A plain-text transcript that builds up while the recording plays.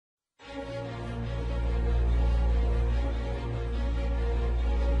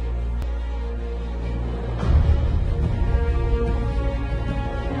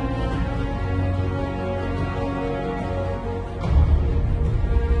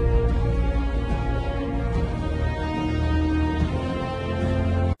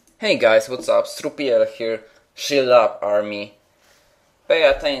Hey guys, what's up? sruPL here, Shield Up Army. Pay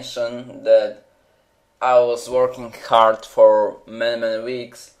attention that I was working hard for many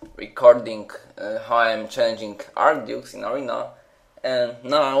weeks recording how I'm challenging Archdukes in Arena, and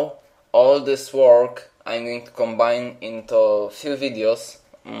now all this work I'm going to combine into a few videos.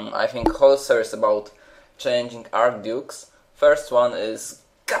 I think whole series about challenging Archdukes. First one is,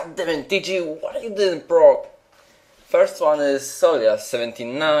 goddammit TG, what you didn't proc? First one is Solia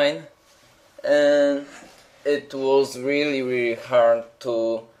 79, and it was really hard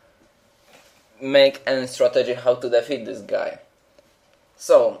to make any strategy how to defeat this guy.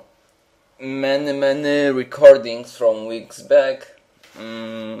 So many recordings from weeks back.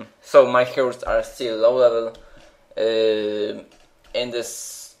 So my heroes are still low level. During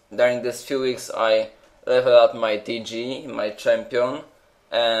this few weeks I leveled up my TG, my champion,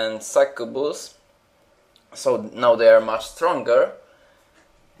 and succubus. So now they are much stronger.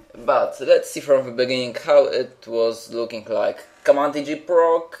 But let's see from the beginning how it was looking like. Come on TG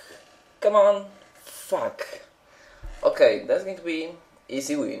proc. Come on. Fuck. Okay, that's going to be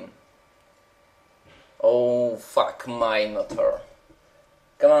easy win. Oh fuck, Minotaur.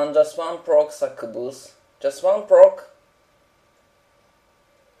 Come on, just one proc succubus. Just one proc.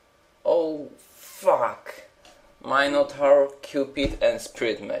 Oh fuck. Minotaur, Cupid and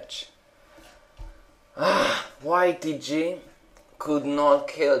Spirit Match. Why TG could not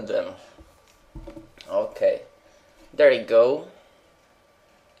kill them? Okay, there you go.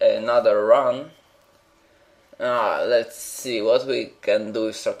 Another run. Let's see what we can do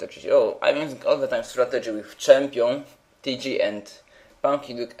with strategy. Oh, I'm using all the time strategy with champion, TG and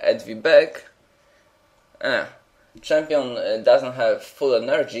Archdukes at the back. Champion doesn't have full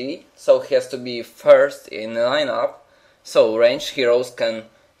energy, so he has to be first in the lineup, so ranged heroes can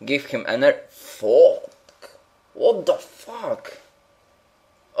give him energy. Fuck! What the fuck?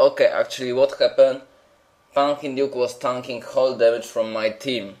 Okay, actually what happened? Archdukes was tanking whole damage from my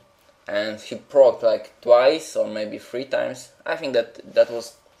team, and he proc like twice or maybe 3 times. I think that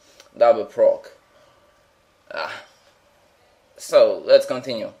was double proc. So let's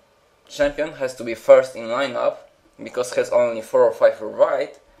continue. Champion has to be first in lineup because has only 4 or 5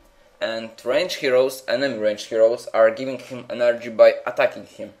 revive, and range heroes, enemy range heroes, are giving him energy by attacking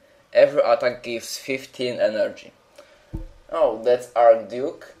him. Every attack gives 15 energy. Oh, that's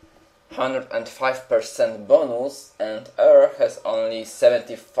Archdukes. 105% bonus, and Air has only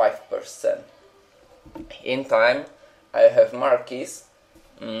 75%. In time, I have Marquis,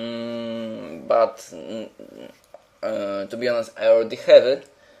 but to be honest, I already have it.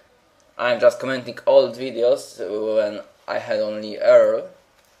 I'm just commenting old videos when I had only Earl.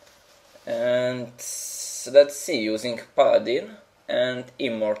 And let's see, using Paladin and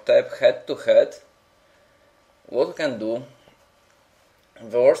Immortep head to head, what we can do.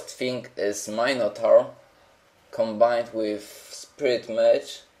 The worst thing is Minotaur combined with Spirit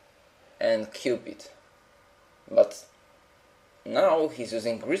Mage and Cupid. But now he's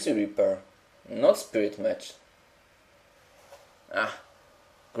using Grizzly Reaper, not Spirit Mage.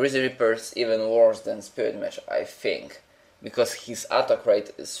 Grizzly Reaper is even worse than Spirit Mage, I think, because his attack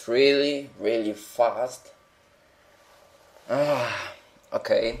rate is really fast.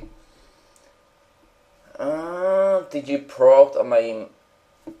 Okay. TG proc on my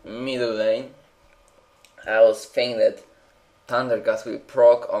middle lane. I was thinking that Thunder God will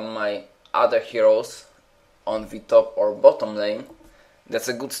proc on my other heroes on the top or bottom lane. That's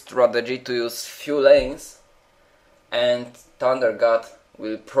a good strategy to use few lanes, and Thunder God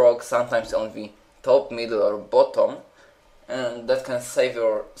will proc sometimes on the top, middle or bottom, and that can save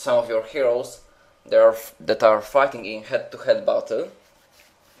some of your heroes that are fighting in head-to-head battle.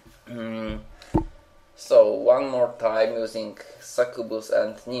 So one more time, using Succubus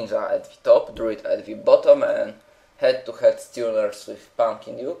and Ninja at the top, Druid at the bottom, and head-to-head stuners with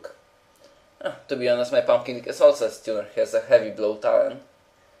Archdukes. To be honest, my Archdukes is also a stunner, he has a heavy blow talent.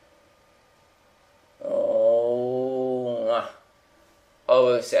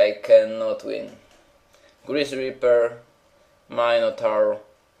 Obviously I cannot win. Grizzly Reaper, Minotaur,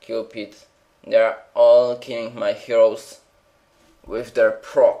 Cupid, they are all killing my heroes with their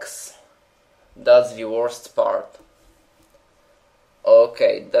procs. That's the worst part.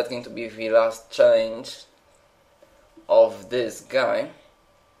 Okay, that's going to be the last challenge of this guy.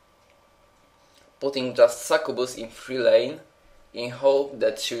 Putting just Succubus in free lane in hope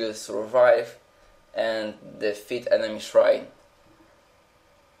that she will survive and defeat enemy shrine.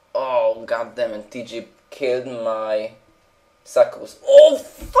 Oh goddammit, TG killed my Succubus. Oh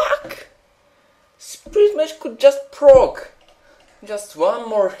fuck! Spirit Mage could just proc. Just one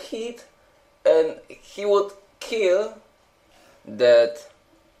more hit and he would kill that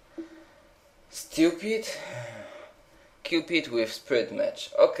Stupid? Cupid with Spirit Match.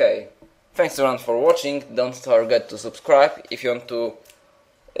 Okay. Thanks everyone for watching. Don't forget to subscribe if you want to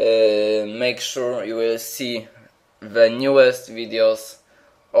make sure you will see the newest videos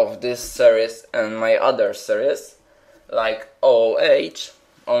of this series and my other series, like OOH,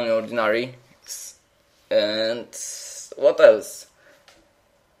 Only Ordinary, and what else?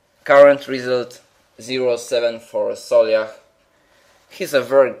 Current result 0-7 for Soliah. He's a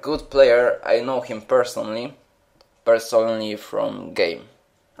very good player. I know him personally from game.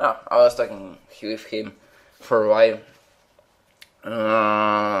 I was talking with him for a while.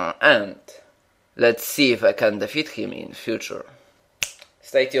 And let's see if I can defeat him in future.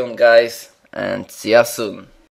 Stay tuned guys, and see ya soon.